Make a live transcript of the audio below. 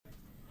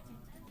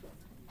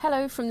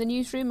Hello from the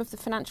newsroom of the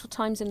Financial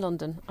Times in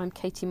London. I'm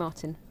Katie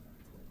Martin.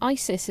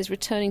 ISIS is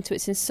returning to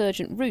its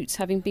insurgent roots,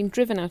 having been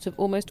driven out of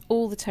almost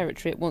all the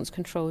territory it once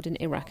controlled in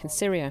Iraq and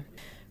Syria.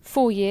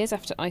 4 years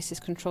after ISIS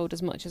controlled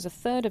as much as a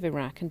third of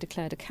Iraq and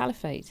declared a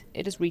caliphate,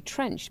 it has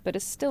retrenched but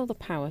has still the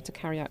power to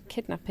carry out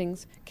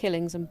kidnappings,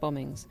 killings and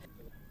bombings.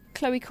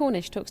 Chloe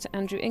Cornish talks to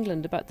Andrew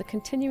England about the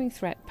continuing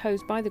threat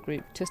posed by the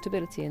group to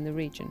stability in the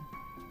region.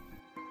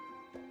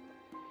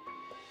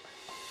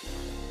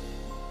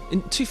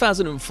 In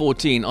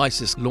 2014,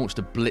 ISIS launched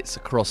a blitz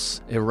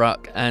across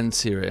Iraq and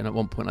Syria, and at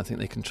one point I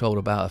think they controlled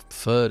about a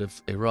third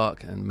of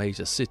Iraq and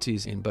major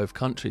cities in both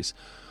countries.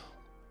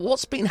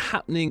 What's been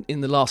happening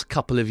in the last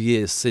couple of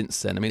years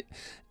since then? I mean,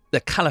 the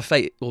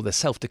caliphate, or the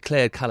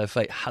self-declared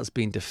caliphate, has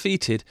been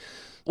defeated.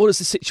 What has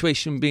the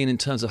situation been in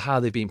terms of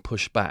how they've been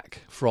pushed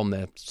back from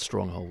their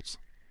strongholds?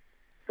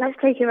 Let's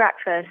take Iraq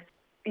first.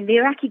 The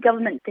Iraqi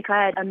government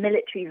declared a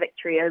military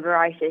victory over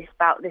ISIS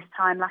about this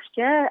time last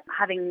year,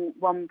 having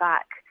won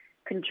back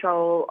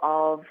control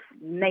of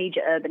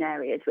major urban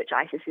areas which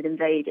ISIS had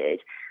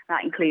invaded.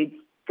 That includes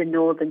the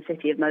northern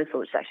city of Mosul,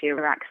 which is actually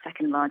Iraq's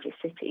second largest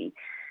city.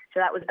 So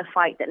that was a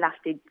fight that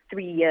lasted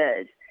 3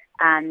 years,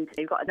 and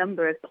you've got a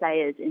number of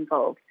players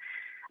involved.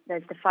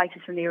 There's the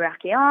fighters from the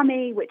Iraqi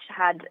army, which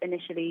had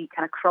initially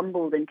kind of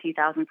crumbled in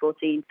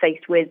 2014,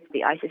 faced with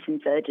the ISIS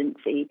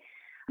insurgency.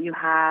 You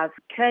have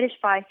Kurdish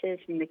fighters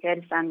from the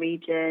Kurdistan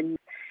region.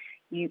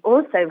 You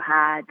also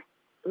had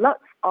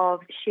lots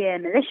of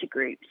Shia militia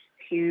groups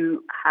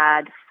who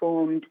had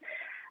formed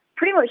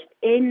pretty much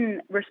in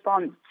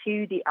response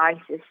to the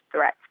ISIS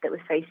threats that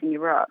was facing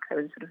Iraq. There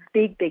was a sort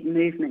of big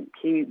movement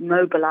to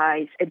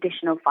mobilize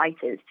additional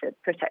fighters to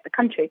protect the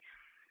country.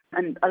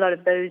 And a lot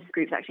of those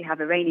groups actually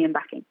have Iranian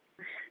backing.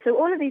 So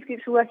all of these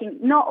groups were working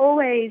not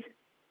always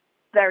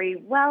very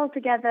well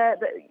together,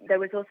 but there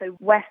was also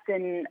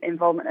Western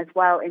involvement as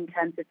well in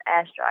terms of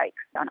airstrikes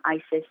on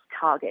ISIS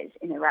targets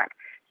in Iraq.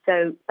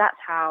 So that's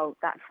how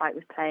that fight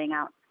was playing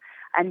out.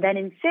 And then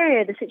in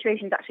Syria, the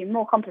situation is actually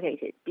more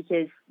complicated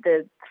because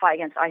the fight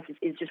against ISIS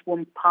is just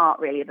one part,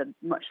 really, of a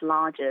much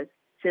larger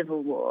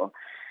civil war.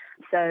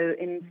 So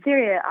in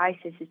Syria,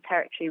 ISIS's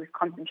territory was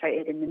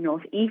concentrated in the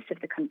northeast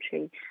of the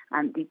country,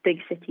 and the big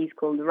cities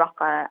called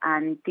Raqqa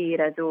and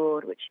Deir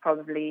ez-Zor, which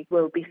probably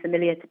will be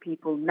familiar to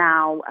people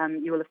now.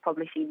 You will have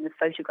probably seen the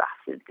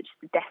photographs of just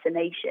the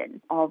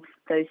decimation of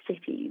those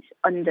cities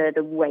under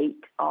the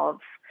weight of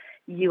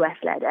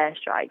US-led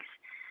airstrikes.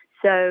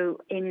 So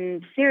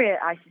in Syria,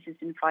 ISIS has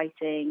been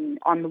fighting,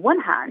 on the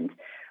one hand,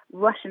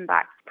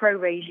 Russian-backed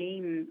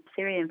pro-regime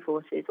Syrian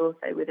forces,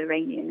 also with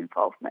Iranian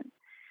involvement.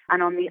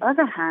 And on the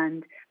other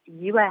hand,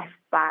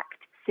 US-backed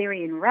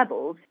Syrian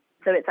rebels.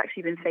 So it's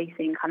actually been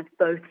facing kind of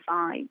both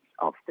sides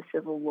of the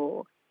civil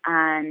war.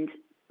 And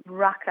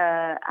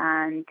Raqqa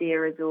and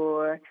Deir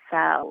ez-Zor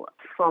fell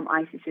from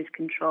ISIS's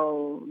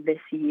control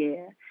this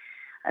year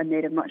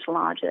amid a much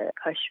larger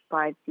push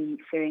by the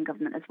Syrian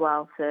government as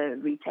well to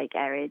retake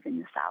areas in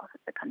the south of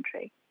the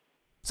country.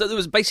 So there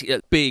was basically a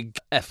big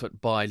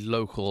effort by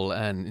local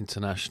and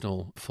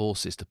international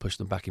forces to push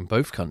them back in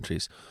both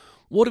countries.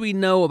 What do we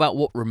know about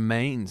what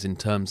remains in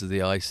terms of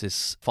the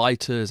ISIS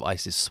fighters,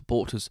 ISIS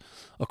supporters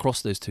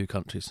across those two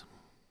countries?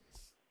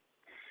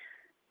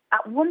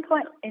 At one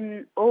point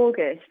in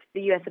August,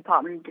 the US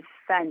Department of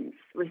Defense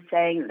was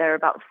saying that there are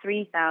about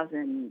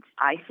 3,000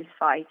 ISIS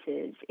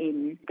fighters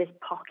in this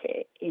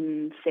pocket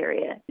in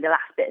Syria, the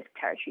last bit of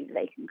territory that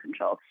they can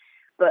control.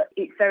 But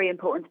it's very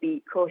important to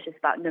be cautious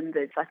about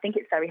numbers. So I think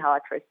it's very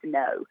hard for us to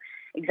know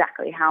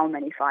exactly how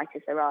many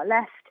fighters there are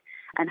left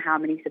and how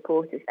many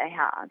supporters they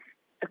have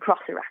across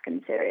Iraq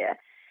and Syria.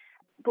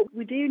 But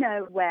we do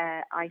know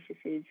where ISIS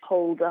is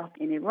holed up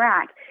in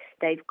Iraq.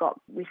 They've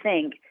got, we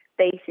think,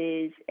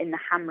 bases in the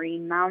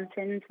Hamreen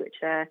Mountains, which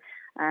are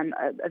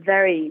a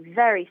very,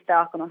 very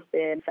stark and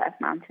austere set of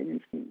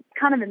mountains,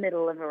 kind of the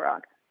middle of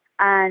Iraq.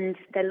 And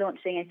they're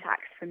launching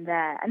attacks from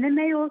there. And then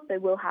they also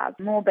will have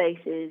more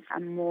bases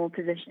and more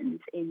positions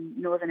in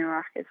northern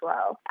Iraq as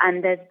well.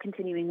 And there's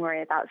continuing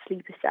worry about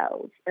sleeper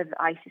cells of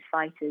ISIS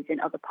fighters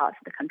in other parts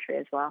of the country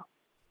as well.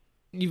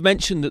 You've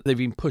mentioned that they've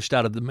been pushed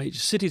out of the major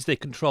cities they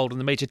controlled and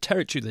the major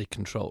territory they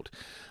controlled.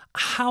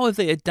 How have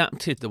they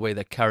adapted the way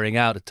they're carrying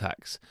out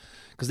attacks?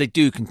 Because they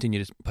do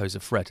continue to pose a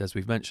threat, as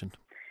we've mentioned.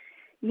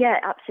 Yeah,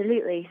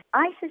 absolutely.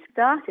 ISIS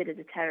started as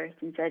a terrorist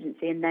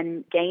insurgency and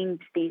then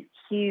gained these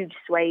huge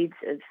swathes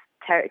of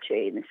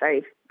territory in this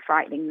very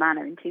frightening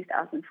manner in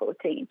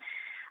 2014.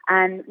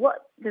 And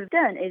what they've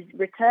done is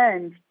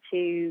returned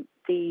to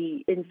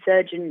the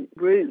insurgent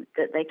route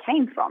that they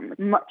came from,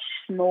 much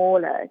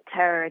smaller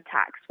terror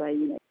attacks where,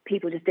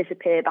 people just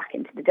disappear back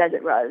into the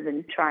desert rather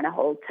than trying to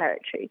hold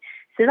territory.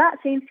 So that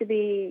seems to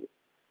be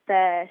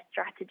their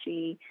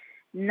strategy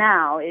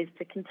now, is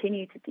to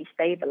continue to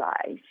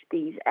destabilize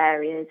these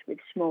areas with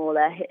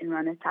smaller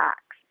hit-and-run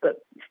attacks.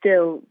 but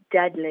still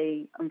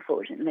deadly,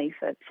 unfortunately,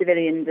 for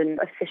civilians and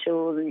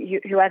officials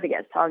and whoever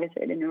gets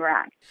targeted in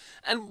Iraq.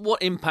 And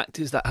what impact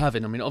is that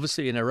having? I mean,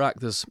 obviously in Iraq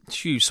there's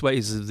huge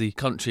swathes of the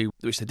country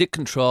which they did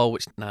control,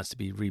 which now has to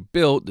be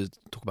rebuilt. There's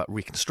talk about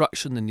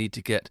reconstruction, the need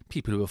to get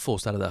people who were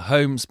forced out of their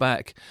homes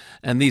back.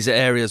 And these are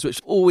areas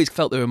which always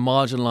felt they were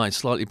marginalised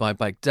slightly by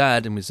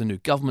Baghdad, and with the new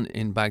government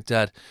in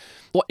Baghdad.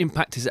 What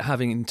impact is it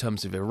having in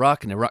terms of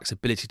Iraq and Iraq's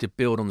ability to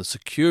build on the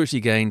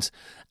security gains?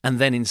 And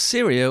then in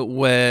Syria,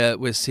 where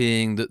we're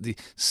seeing that the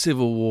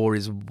civil war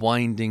is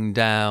winding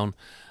down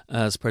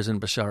as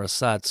President Bashar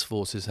Assad's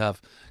forces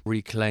have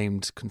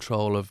reclaimed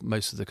control of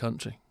most of the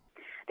country.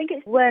 I think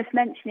it's worth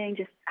mentioning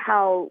just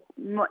how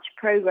much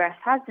progress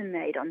has been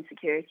made on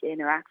security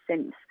in Iraq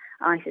since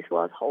ISIS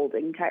was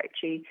holding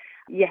territory.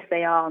 Yes,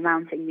 they are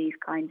mounting these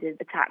kinds of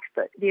attacks,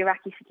 but the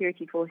Iraqi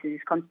security forces,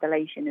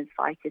 constellation of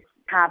fighters,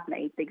 have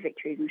made big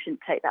victories, and we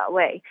shouldn't take that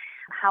away.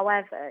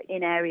 However,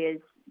 in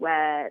areas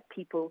where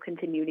people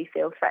continually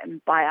feel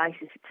threatened by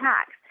ISIS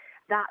attacks,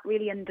 that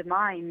really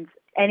undermines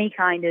any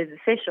kind of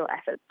official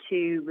effort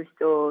to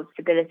restore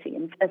stability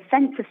and a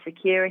sense of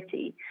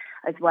security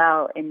as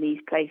well in these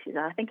places. And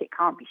I think it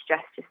can't be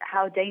stressed just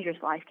how dangerous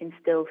life can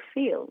still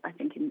feel. I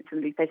think in some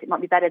of these places it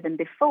might be better than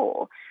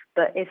before,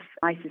 but if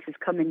ISIS has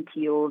come into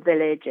your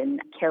village and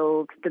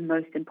killed the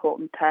most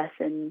important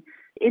person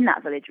in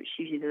that village, which is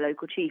usually the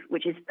local chief,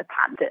 which is a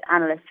pattern that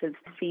analysts have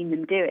seen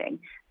them doing,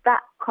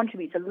 that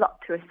contributes a lot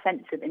to a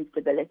sense of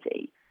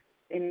instability.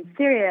 In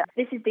Syria,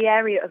 this is the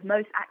area of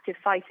most active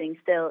fighting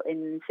still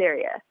in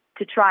Syria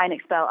to try and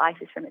expel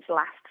ISIS from its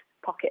last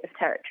pocket of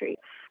territory.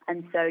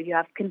 And so you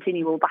have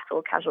continual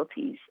battle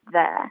casualties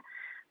there.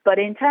 But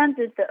in terms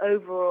of the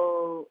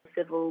overall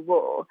civil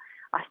war,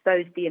 I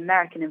suppose the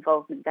American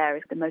involvement there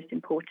is the most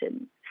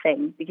important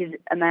thing, because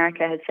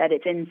America has said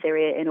it's in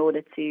Syria in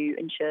order to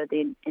ensure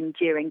the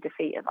enduring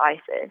defeat of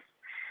ISIS.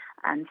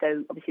 And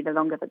so obviously the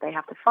longer that they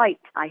have to fight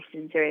ISIS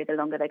in Syria, the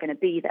longer they're going to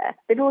be there.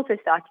 They've also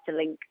started to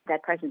link their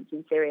presence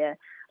in Syria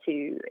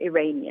to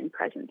Iranian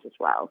presence as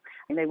well.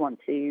 And they want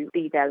to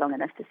be there long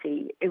enough to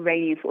see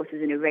Iranian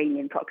forces and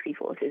Iranian proxy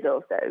forces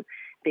also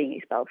being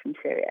expelled from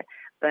Syria.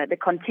 But the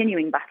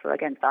continuing battle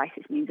against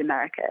ISIS means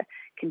America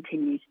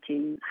continues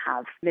to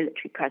have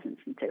military presence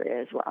in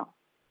Syria as well.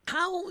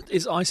 How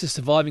is ISIS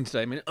surviving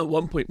today? I mean, at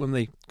one point when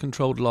they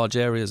controlled large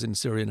areas in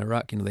Syria and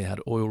Iraq, they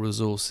had oil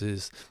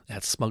resources, they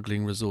had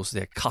smuggling resources, they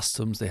had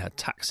customs, they had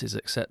taxes,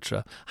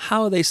 etc.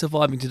 How are they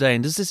surviving today?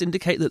 And does this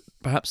indicate that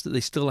perhaps that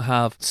they still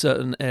have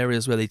certain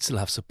areas where they still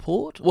have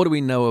support? What do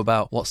we know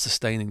about what's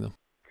sustaining them?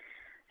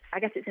 I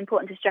guess it's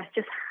important to stress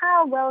just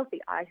how wealthy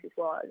ISIS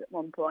was at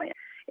one point.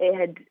 It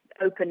had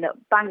opened up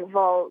bank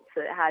vaults,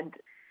 it had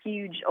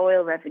huge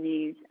oil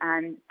revenues,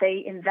 and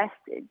they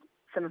invested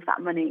some of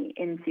that money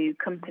into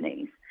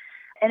companies,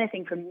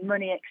 anything from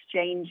money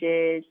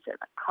exchanges to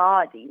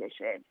car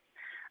dealerships.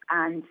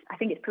 And I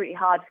think it's pretty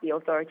hard for the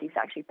authorities to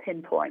actually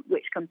pinpoint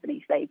which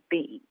companies they've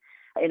been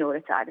in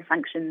order to either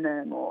sanction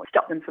them or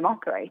stop them from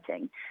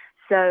operating.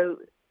 So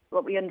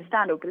what we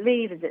understand or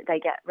believe is that they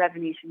get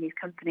revenues from these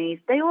companies.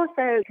 They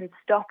also can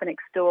stop and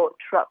extort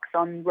trucks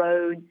on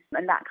roads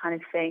and that kind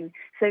of thing.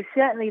 So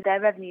certainly their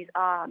revenues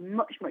are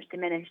much, much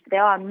diminished. They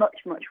are a much,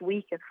 much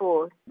weaker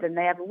force than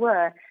they ever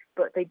were,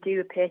 but they do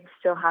appear to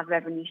still have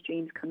revenue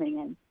streams coming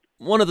in.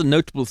 One of the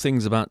notable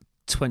things about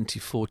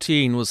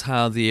 2014 was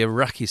how the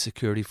Iraqi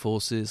security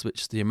forces,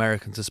 which the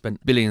Americans have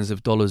spent billions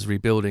of dollars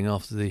rebuilding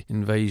after the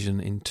invasion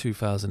in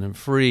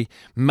 2003,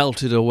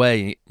 melted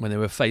away when they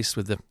were faced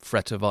with the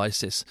threat of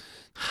ISIS.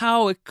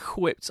 How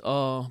equipped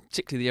are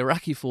particularly the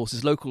Iraqi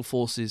forces, local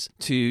forces,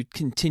 to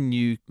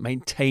continue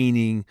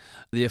maintaining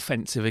the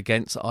offensive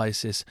against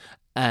ISIS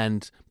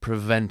and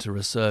prevent a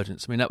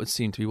resurgence? I mean, that would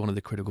seem to be one of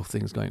the critical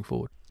things going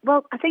forward.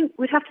 Well, I think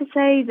we'd have to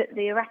say that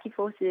the Iraqi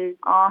forces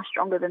are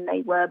stronger than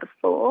they were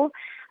before.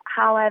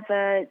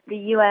 However, the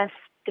US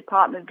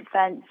Department of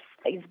Defense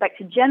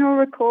Inspector General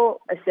report,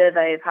 a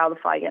survey of how the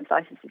fight against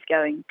ISIS is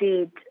going,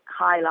 did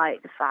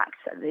highlight the fact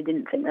that they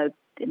didn't think that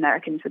the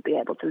Americans would be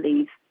able to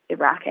leave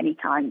Iraq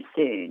anytime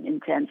soon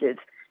in terms of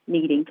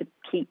needing to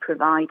keep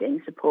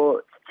providing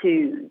support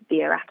to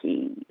the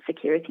Iraqi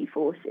security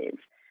forces.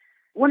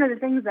 One of the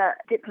things that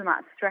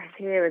diplomats stress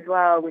here as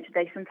well, which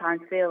they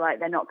sometimes feel like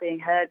they're not being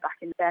heard back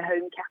in their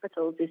home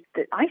capitals, is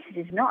that ISIS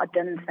is not a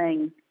done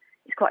thing.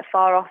 It's quite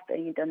far off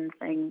being a done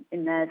thing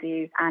in their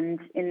view. And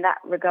in that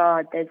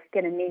regard, there's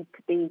going to need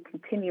to be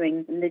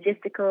continuing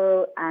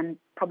logistical and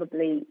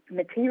probably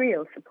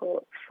material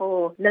support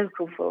for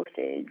local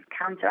forces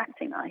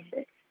counteracting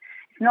ISIS.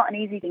 It's not an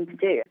easy thing to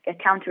do. A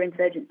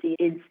counterinsurgency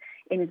is,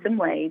 in some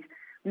ways,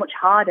 much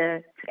harder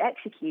to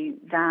execute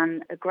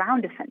than a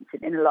ground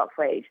offensive in a lot of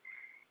ways.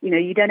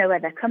 You don't know where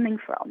they're coming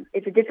from.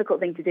 It's a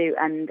difficult thing to do,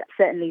 and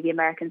certainly the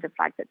Americans have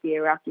flagged that the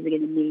Iraqis are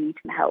going to need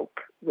help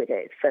with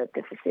it for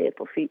the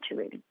foreseeable future,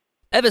 really.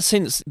 Ever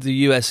since the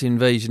US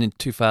invasion in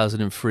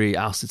 2003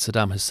 ousted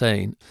Saddam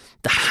Hussein,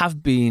 there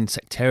have been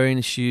sectarian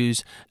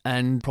issues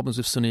and problems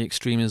with Sunni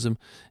extremism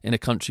in a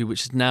country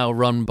which is now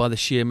run by the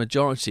Shia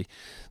majority.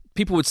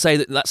 People would say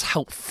that that's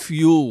helped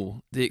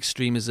fuel the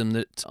extremism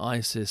that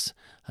ISIS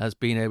has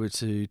been able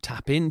to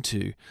tap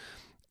into.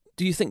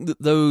 Do you think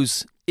that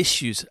those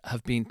issues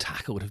have been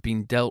tackled, have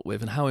been dealt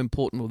with, and how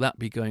important will that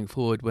be going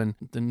forward when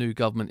the new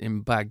government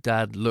in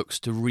Baghdad looks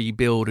to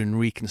rebuild and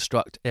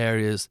reconstruct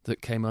areas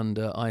that came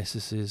under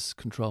ISIS's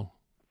control?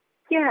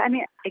 Yeah, I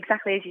mean,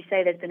 exactly as you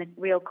say, there's been a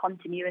real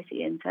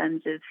continuity in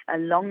terms of a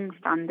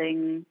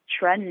long-standing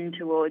trend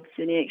towards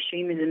Sunni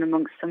extremism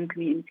amongst some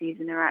communities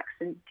in Iraq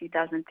since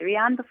 2003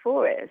 and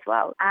before it as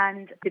well.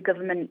 And the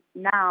government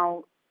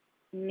now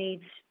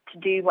needs to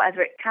do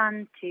whatever it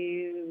can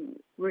to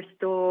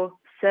restore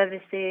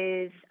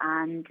services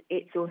and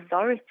its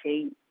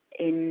authority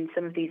in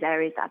some of these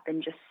areas that have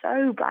been just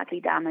so badly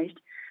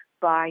damaged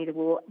by the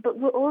war, but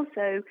were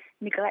also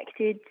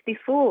neglected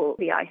before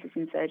the ISIS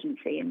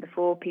insurgency and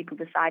before people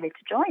decided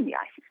to join the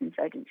ISIS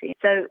insurgency.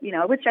 So,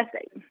 I would stress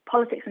that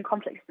politics and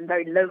conflict have been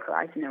very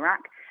localized in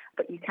Iraq,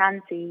 but you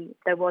can see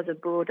there was a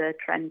broader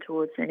trend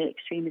towards Sunni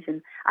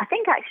extremism. I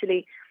think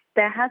actually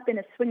there has been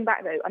a swing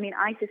back, though. I mean,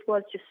 ISIS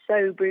was just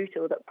so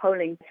brutal that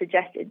polling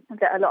suggested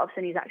that a lot of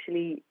Sunnis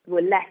actually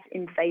were less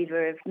in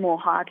favour of a more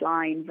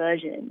hardline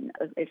version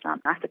of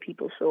Islam after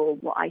people saw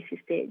what ISIS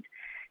did.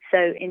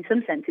 So in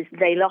some senses,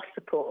 they lost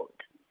support.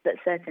 But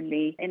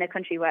certainly in a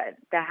country where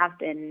there have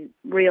been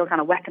real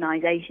kind of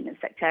weaponization of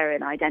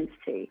sectarian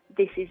identity,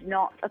 this is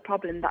not a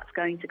problem that's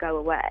going to go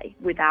away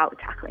without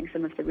tackling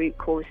some of the root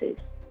causes.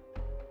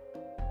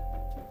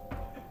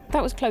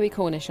 That was Chloe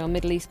Cornish, our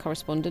Middle East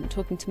correspondent,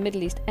 talking to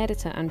Middle East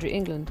editor Andrew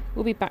England.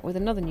 We'll be back with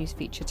another news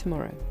feature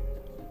tomorrow.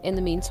 In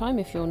the meantime,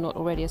 if you're not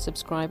already a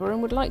subscriber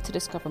and would like to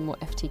discover more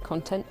FT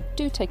content,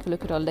 do take a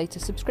look at our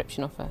latest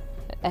subscription offer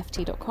at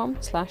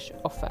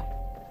ft.com/offer.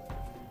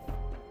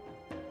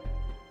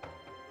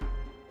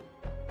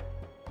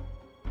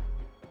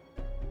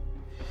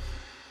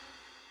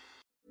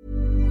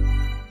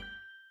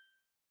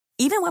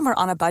 Even when we're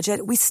on a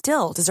budget, we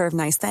still deserve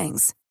nice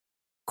things.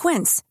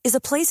 Quince is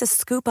a place to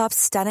scoop up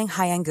stunning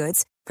high-end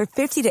goods for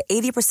 50 to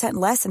 80%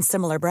 less than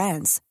similar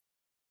brands.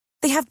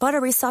 They have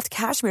buttery soft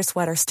cashmere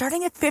sweaters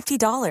starting at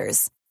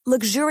 $50,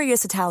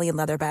 luxurious Italian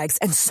leather bags,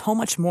 and so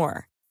much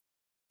more.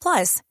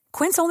 Plus,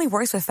 Quince only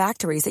works with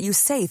factories that use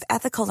safe,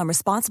 ethical, and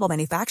responsible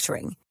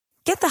manufacturing.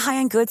 Get the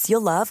high-end goods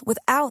you'll love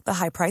without the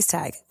high price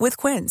tag with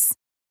Quince.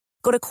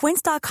 Go to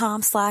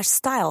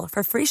quince.com/style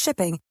for free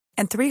shipping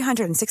and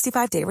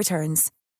 365-day returns.